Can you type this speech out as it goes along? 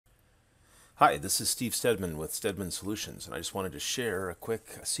Hi, this is Steve Stedman with Stedman Solutions, and I just wanted to share a quick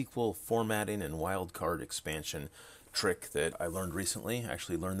SQL formatting and wildcard expansion trick that I learned recently. I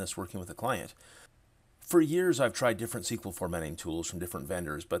actually learned this working with a client. For years, I've tried different SQL formatting tools from different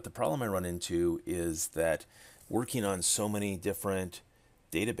vendors, but the problem I run into is that working on so many different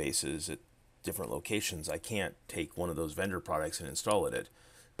databases at different locations, I can't take one of those vendor products and install it at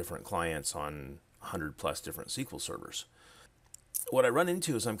different clients on 100 plus different SQL servers. What I run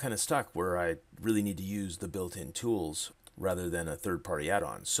into is I'm kind of stuck where I really need to use the built-in tools rather than a third-party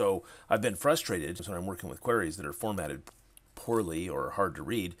add-on. So I've been frustrated when I'm working with queries that are formatted poorly or hard to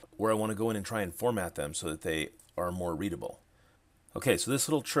read, where I want to go in and try and format them so that they are more readable. Okay, so this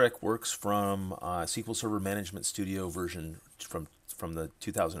little trick works from SQL Server Management Studio version from the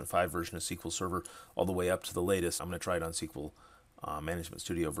 2005 version of SQL Server all the way up to the latest. I'm going to try it on SQL Management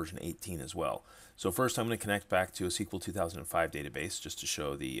Studio version 18 as well. So first I'm going to connect back to a SQL 2005 database just to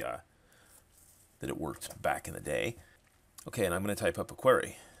show that it worked back in the day. Okay, and I'm going to type up a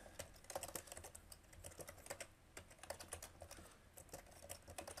query.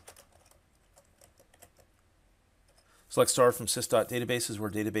 Select star from sys.databases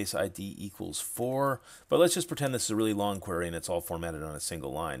where database ID equals 4. But let's just pretend this is a really long query and it's all formatted on a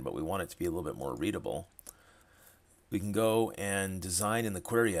single line, but we want it to be a little bit more readable. We can go and design in the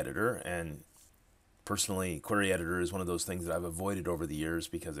query editor, and personally, query editor is one of those things that I've avoided over the years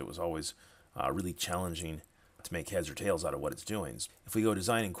because it was always really challenging to make heads or tails out of what it's doing. If we go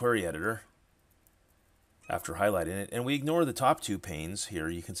design in query editor, after highlighting it, and we ignore the top two panes here,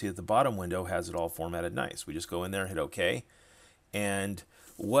 you can see that the bottom window has it all formatted nice. We just go in there, hit OK, and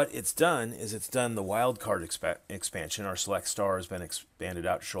what it's done is it's done the wildcard expansion. Our select star has been expanded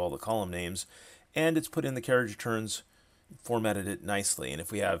out to show all the column names, and it's put in the carriage returns, formatted it nicely. And if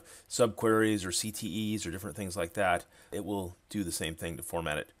we have subqueries or CTEs or different things like that, it will do the same thing to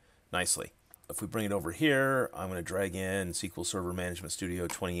format it nicely. If we bring it over here, I'm going to drag in SQL Server Management Studio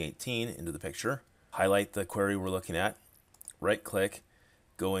 2018 into the picture, highlight the query we're looking at, right click,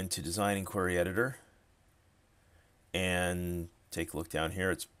 go into Design in Query Editor, and take a look down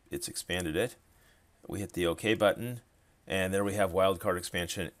here. It's expanded it. We hit the OK button, and there we have wildcard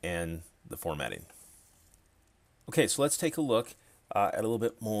expansion and the formatting. Okay, so let's take a look at a little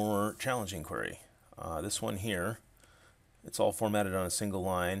bit more challenging query. This one here, it's all formatted on a single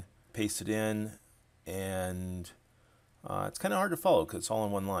line, paste it in, and it's kind of hard to follow because it's all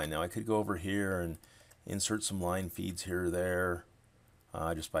in one line. Now I could go over here and insert some line feeds here or there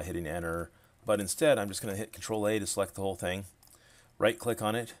just by hitting enter, but instead I'm just going to hit Control A to select the whole thing, right click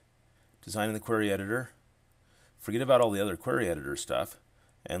on it, design in the query editor, forget about all the other query editor stuff,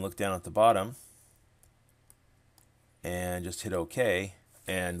 and look down at the bottom and just hit OK,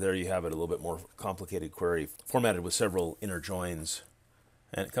 and there you have it, a little bit more complicated query formatted with several inner joins,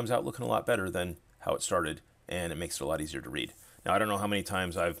 and it comes out looking a lot better than how it started, and it makes it a lot easier to read. Now I don't know how many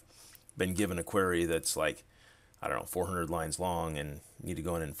times I've been given a query that's like, I don't know, 400 lines long and need to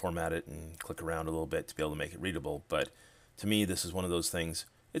go in and format it and click around a little bit to be able to make it readable, but to me this is one of those things.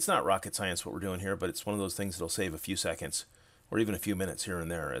 It's not rocket science what we're doing here, but it's one of those things that'll save a few seconds or even a few minutes here and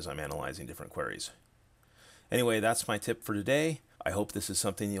there as I'm analyzing different queries. Anyway, that's my tip for today. I hope this is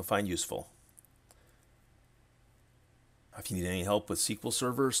something you'll find useful. If you need any help with SQL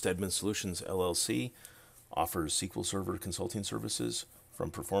Server, Stedman Solutions LLC offers SQL Server consulting services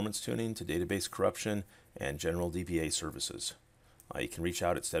from performance tuning to database corruption and general DBA services. You can reach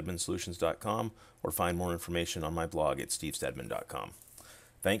out at stedmansolutions.com or find more information on my blog at stevestedman.com.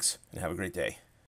 Thanks, and have a great day.